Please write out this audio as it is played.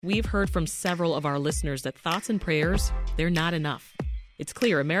We've heard from several of our listeners that thoughts and prayers, they're not enough. It's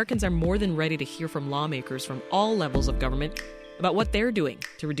clear Americans are more than ready to hear from lawmakers from all levels of government about what they're doing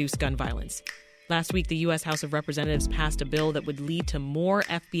to reduce gun violence. Last week, the U.S. House of Representatives passed a bill that would lead to more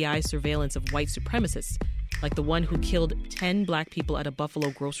FBI surveillance of white supremacists, like the one who killed 10 black people at a Buffalo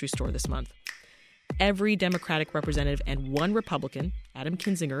grocery store this month. Every Democratic representative and one Republican, Adam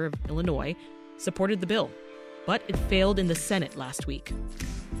Kinzinger of Illinois, supported the bill, but it failed in the Senate last week.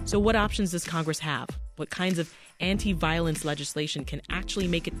 So what options does Congress have? What kinds of anti-violence legislation can actually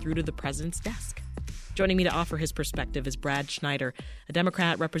make it through to the president's desk? Joining me to offer his perspective is Brad Schneider, a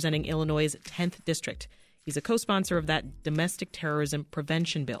Democrat representing Illinois' 10th District. He's a co-sponsor of that domestic terrorism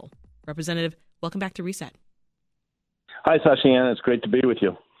prevention bill. Representative, welcome back to Reset. Hi, Sasha-Ann. It's great to be with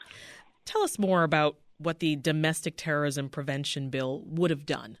you. Tell us more about what the domestic terrorism prevention bill would have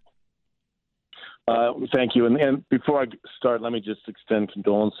done. Thank you. And before I start, let me just extend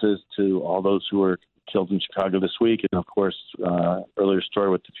condolences to all those who were killed in Chicago this week. And, of course, earlier story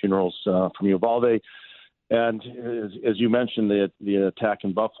with the funerals from Uvalde. And as you mentioned, the attack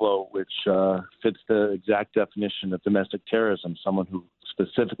in Buffalo, which fits the exact definition of domestic terrorism, someone who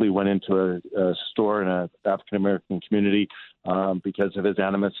specifically went into a store in an African-American community because of his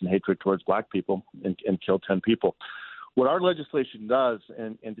animus and hatred towards black people and killed 10 people. What our legislation does,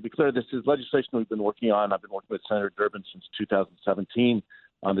 and to be clear, this is legislation we've been working on. I've been working with Senator Durbin since 2017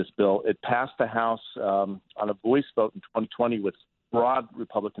 on this bill. It passed the House on a voice vote in 2020 with broad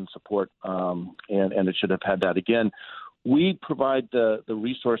Republican support, and it should have had that again. We provide the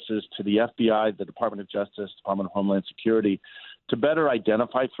resources to the FBI, the Department of Justice, Department of Homeland Security, to better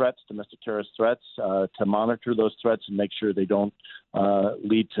identify threats, domestic terrorist threats, to monitor those threats and make sure they don't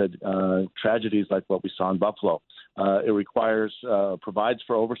lead to tragedies like what we saw in Buffalo. It provides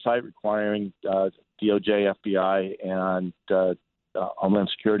for oversight, requiring DOJ, FBI, and Homeland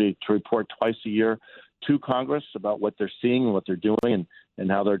Security to report twice a year to Congress about what they're seeing and what they're doing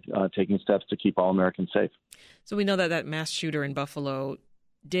and how they're taking steps to keep all Americans safe. So we know that mass shooter in Buffalo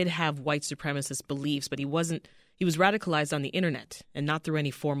did have white supremacist beliefs, but he was radicalized on the internet and not through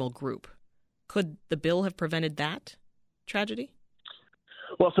any formal group. Could the bill have prevented that tragedy?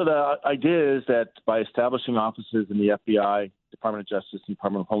 Well, so the idea is that by establishing offices in the FBI, Department of Justice, and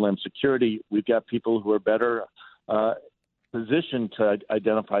Department of Homeland Security, we've got people who are better positioned to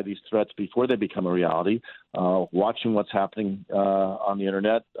identify these threats before they become a reality, watching what's happening on the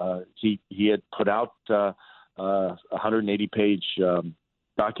internet. He had put out a 180-page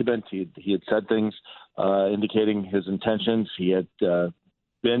document. He had said things indicating his intentions. He had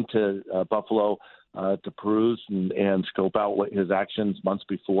been to Buffalo to peruse and scope out what his actions months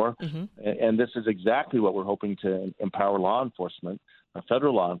before. Mm-hmm. And this is exactly what we're hoping to empower law enforcement,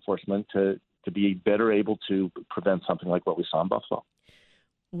 federal law enforcement, to be better able to prevent something like what we saw in Buffalo.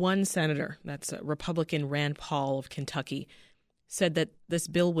 One senator, that's Republican Rand Paul of Kentucky, said that this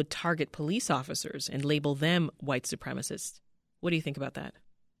bill would target police officers and label them white supremacists. What do you think about that?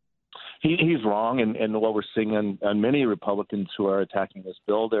 He's wrong, and what we're seeing on many Republicans who are attacking this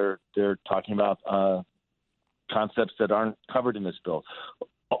bill, they're talking about concepts that aren't covered in this bill.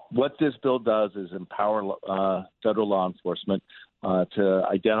 What this bill does is empower federal law enforcement to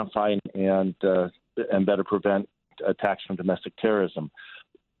identify and better prevent attacks from domestic terrorism.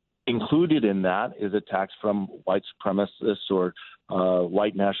 Included in that is attacks from white supremacists or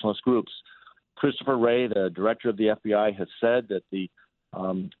white nationalist groups. Christopher Wray, the director of the FBI, has said that the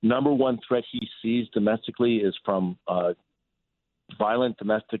number one threat he sees domestically is from violent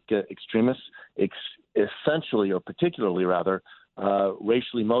domestic extremists, essentially, or particularly rather,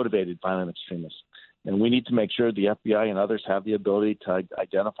 racially motivated violent extremists. And we need to make sure the FBI and others have the ability to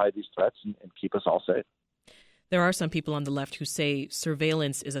identify these threats and keep us all safe. There are some people on the left who say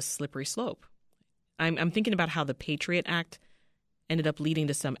surveillance is a slippery slope. I'm thinking about how the Patriot Act ended up leading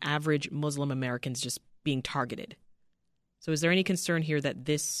to some average Muslim Americans just being targeted. So is there any concern here that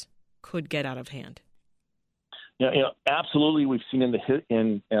this could get out of hand? Yeah, absolutely. We've seen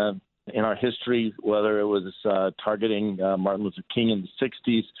in our history, whether it was targeting Martin Luther King in the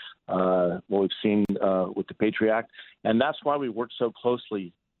 60s, what we've seen with the Patriot Act. And that's why we worked so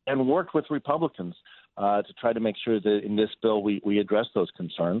closely and worked with Republicans to try to make sure that in this bill we address those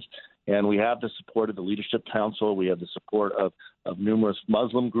concerns. And we have the support of the Leadership Council. We have the support of numerous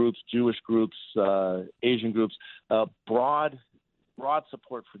Muslim groups, Jewish groups, Asian groups, broad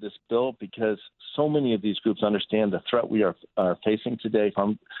support for this bill, because so many of these groups understand the threat we are facing today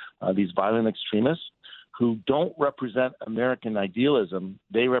from these violent extremists who don't represent American idealism.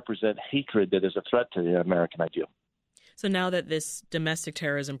 They represent hatred that is a threat to the American ideal. So now that this domestic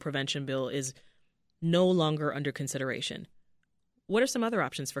terrorism prevention bill is no longer under consideration, What are some other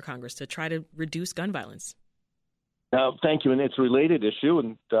options for Congress to try to reduce gun violence? Thank you. And it's a related issue.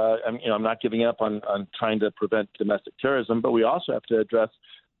 And I'm not giving up on trying to prevent domestic terrorism, but we also have to address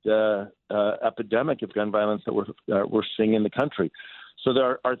the epidemic of gun violence that we're seeing in the country. So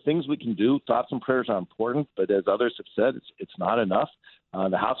there are things we can do. Thoughts and prayers are important, but as others have said, it's not enough.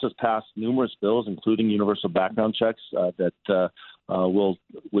 The House has passed numerous bills, including universal background checks, that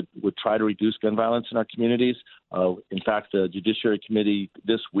would try to reduce gun violence in our communities. In fact, the Judiciary Committee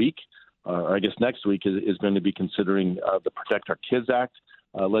this week, or I guess next week, is going to be considering the Protect Our Kids Act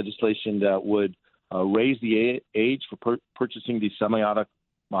legislation that would raise the age for purchasing these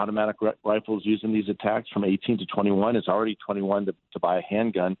semi-automatic rifles used in these attacks from 18 to 21. It's already 21 to buy a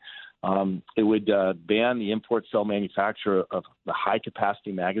handgun. It would ban the import, sale, manufacture of the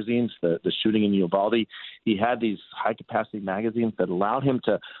high-capacity magazines. The shooting in Uvalde, he had these high-capacity magazines that allowed him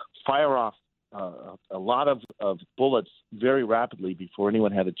to fire off a lot of bullets very rapidly before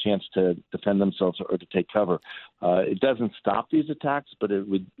anyone had a chance to defend themselves or to take cover. It doesn't stop these attacks, but it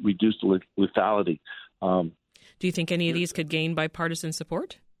would reduce the lethality. Do you think any of these could gain bipartisan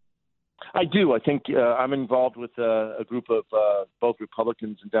support? I do. I think I'm involved with a group of both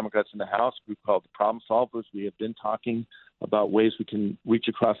Republicans and Democrats in the House, a group called the Problem Solvers. We have been talking about ways we can reach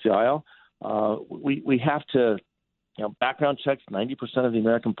across the aisle. We have to, background checks, 90% of the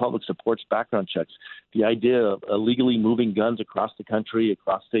American public supports background checks. The idea of illegally moving guns across the country,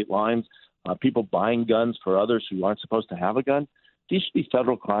 across state lines, people buying guns for others who aren't supposed to have a gun, these should be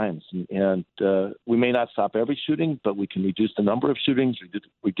federal crimes. And we may not stop every shooting, but we can reduce the number of shootings,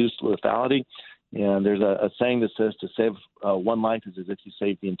 reduce the lethality. And there's a saying that says to save one life is as if you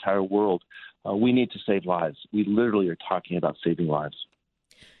save the entire world. We need to save lives. We literally are talking about saving lives.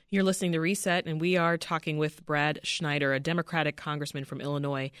 You're listening to Reset, and we are talking with Brad Schneider, a Democratic congressman from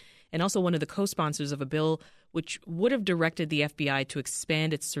Illinois, and also one of the co-sponsors of a bill which would have directed the FBI to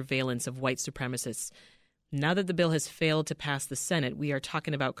expand its surveillance of white supremacists. Now that the bill has failed to pass the Senate, we are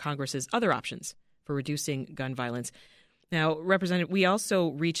talking about Congress's other options for reducing gun violence. Now, Representative, we also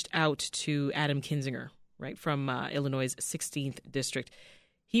reached out to Adam Kinzinger, right, from Illinois' 16th District.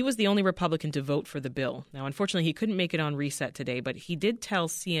 He was the only Republican to vote for the bill. Now, unfortunately, he couldn't make it on Reset today, but he did tell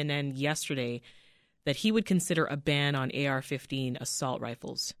CNN yesterday that he would consider a ban on AR-15 assault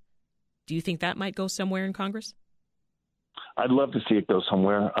rifles. Do you think that might go somewhere in Congress? I'd love to see it go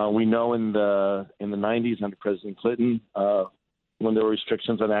somewhere. We know in the 90s under President Clinton, when there were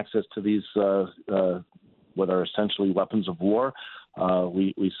restrictions on access to these what are essentially weapons of war,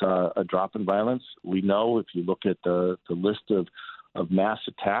 we saw a drop in violence. We know if you look at the list of mass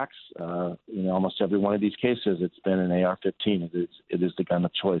attacks, almost every one of these cases, it's been an AR-15. It is the gun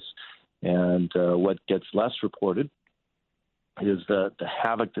of choice. And what gets less reported is the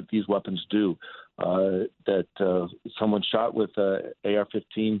havoc that these weapons do. That someone shot with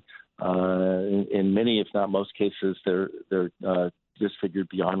AR-15, in many, if not most cases, they're disfigured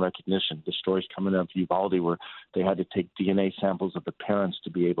beyond recognition. The stories coming out of Uvalde where they had to take DNA samples of the parents to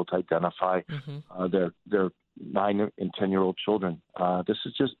be able to identify their 9 and 10-year-old children. This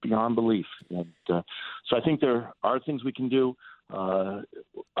is just beyond belief. And so I think there are things we can do.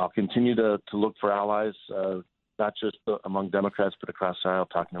 I'll continue to look for allies, not just among Democrats, but across the aisle,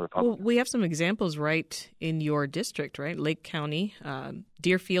 talking to Republicans. Well, we have some examples right in your district, right? Lake County,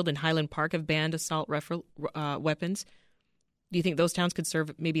 Deerfield and Highland Park have banned assault weapons. Do you think those towns could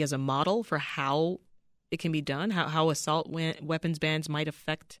serve maybe as a model for how it can be done, how assault weapons bans might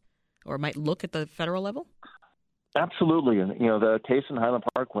affect or might look at the federal level? Absolutely. And, the case in Highland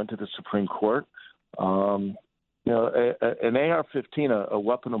Park went to the Supreme Court. An AR-15, a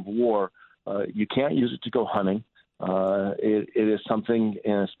weapon of war, you can't use it to go hunting. It is something,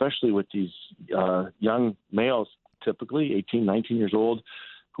 and especially with these young males, typically 18, 19 years old,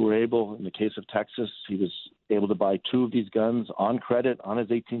 who were able, in the case of Texas, he was able to buy 2 of these guns on credit on his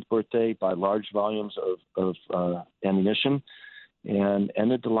 18th birthday, buy large volumes of ammunition, and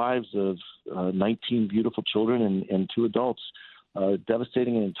ended the lives of 19 beautiful children and 2 adults,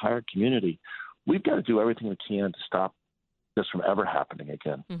 devastating an entire community. We've got to do everything we can to stop this from ever happening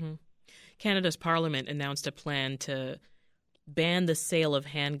again. Mm-hmm. Canada's Parliament announced a plan to ban the sale of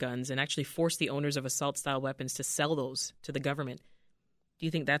handguns and actually force the owners of assault-style weapons to sell those to the government. Do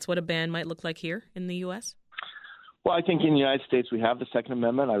you think that's what a ban might look like here in the U.S.? Well, I think in the United States we have the Second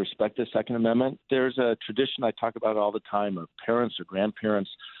Amendment. I respect the Second Amendment. There's a tradition, I talk about it all the time, of parents or grandparents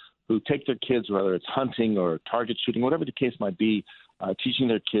who take their kids, whether it's hunting or target shooting, whatever the case might be, teaching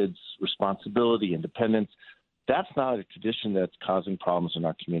their kids responsibility, independence. That's not a tradition that's causing problems in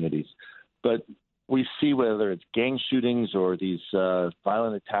our communities. But we see whether it's gang shootings or these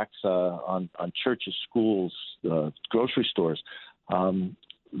violent attacks on churches, schools, grocery stores,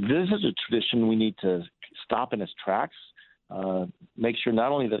 This is a tradition we need to stop in its tracks, make sure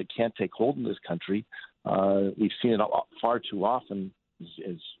not only that it can't take hold in this country. We've seen it far too often,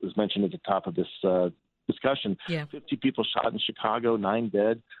 as was mentioned at the top of this discussion. Yeah. 50 people shot in Chicago, 9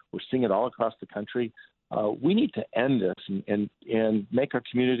 dead. We're seeing it all across the country. We need to end this and make our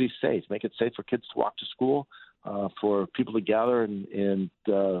communities safe, make it safe for kids to walk to school, for people to gather in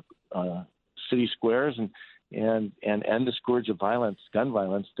city squares, and end the scourge of violence, gun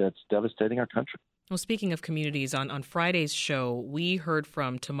violence, that's devastating our country. Well, speaking of communities, on Friday's show, we heard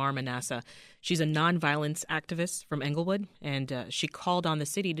from Tamar Manasseh. She's a nonviolence activist from Englewood, and she called on the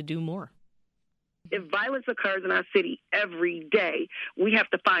city to do more. If violence occurs in our city every day, we have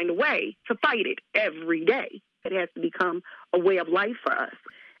to find a way to fight it every day. It has to become a way of life for us.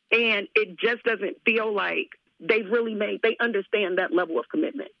 And it just doesn't feel like they understand that level of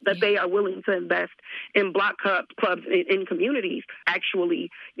commitment, that they are willing to invest in block clubs in communities, actually,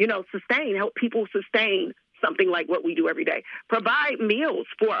 help people sustain something like what we do every day. Provide meals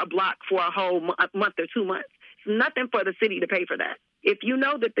for a block for a whole month or 2 months. It's nothing for the city to pay for that. If you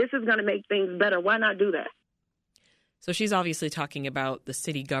know that this is going to make things better, why not do that? So she's obviously talking about the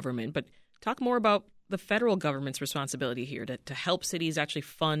city government, but talk more about the federal government's responsibility here to help cities actually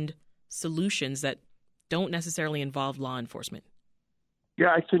fund solutions that don't necessarily involve law enforcement. Yeah,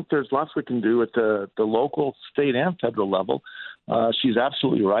 I think there's lots we can do at the local, state, and federal level. She's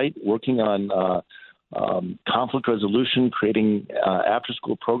absolutely right. Working on conflict resolution, creating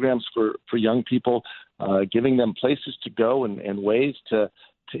after-school programs for young people, giving them places to go and ways to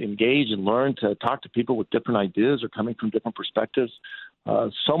engage and learn, to talk to people with different ideas or coming from different perspectives.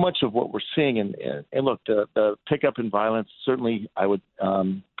 So much of what we're seeing, and look, the pickup in violence, certainly I would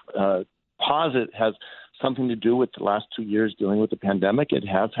posit has something to do with the last 2 years dealing with the pandemic. It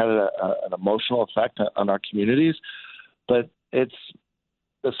has had an emotional effect on our communities, but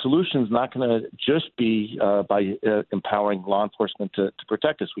the solution is not going to just be by empowering law enforcement to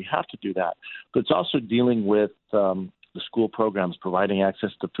protect us. We have to do that. But it's also dealing with the school programs, providing access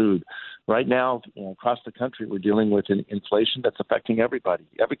to food. Right now, across the country, we're dealing with an inflation that's affecting everybody.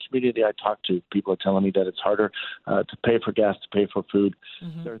 Every community I talk to, people are telling me that it's harder to pay for gas, to pay for food.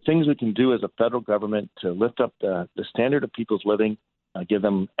 Mm-hmm. There are things we can do as a federal government to lift up the standard of people's living, give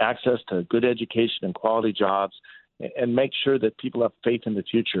them access to good education and quality jobs, and make sure that people have faith in the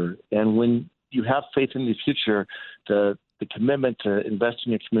future. And when you have faith in the future, the commitment to invest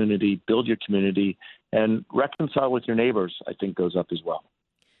in your community, build your community, and reconcile with your neighbors, I think goes up as well.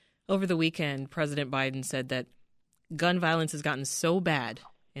 Over the weekend, President Biden said that gun violence has gotten so bad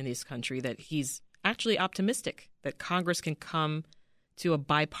in this country that he's actually optimistic that Congress can come to a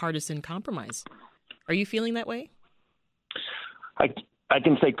bipartisan compromise. Are you feeling that way? I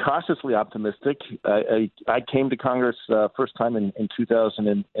can say cautiously optimistic. I came to Congress first time in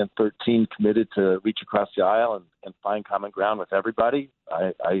 2013, committed to reach across the aisle and find common ground with everybody.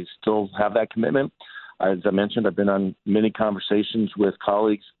 I still have that commitment. As I mentioned, I've been on many conversations with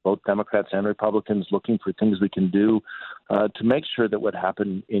colleagues, both Democrats and Republicans, looking for things we can do to make sure that what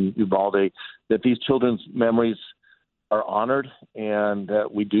happened in Uvalde, that these children's memories are honored, and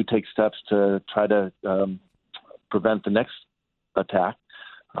that we do take steps to try to prevent the next attack.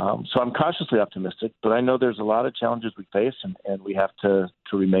 So I'm cautiously optimistic, but I know there's a lot of challenges we face, and we have to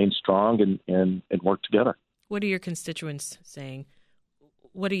remain strong and work together. What are your constituents saying?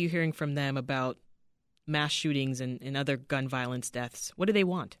 What are you hearing from them about mass shootings and other gun violence deaths? What do they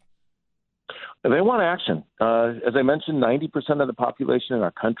want? They want action. As I mentioned, 90% of the population in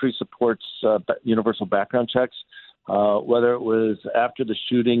our country supports universal background checks. Whether it was after the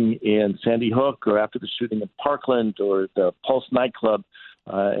shooting in Sandy Hook or after the shooting in Parkland or the Pulse nightclub,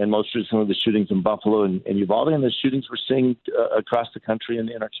 and most recently the shootings in Buffalo and Uvalde, and the shootings we're seeing across the country and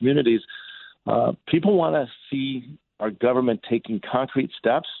in our communities, people want to see our government taking concrete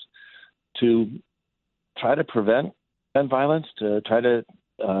steps to try to prevent gun violence, to try to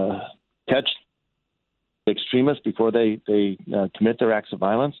catch extremists before they commit their acts of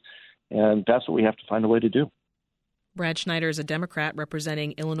violence. And that's what we have to find a way to do. Brad Schneider is a Democrat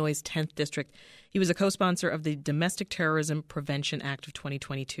representing Illinois' 10th District. He was a co-sponsor of the Domestic Terrorism Prevention Act of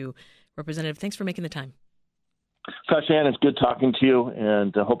 2022. Representative, thanks for making the time. Sasha, it's good talking to you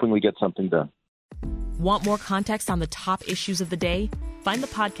and hoping we get something done. Want more context on the top issues of the day? Find the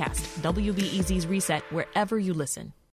podcast, WBEZ's Reset, wherever you listen.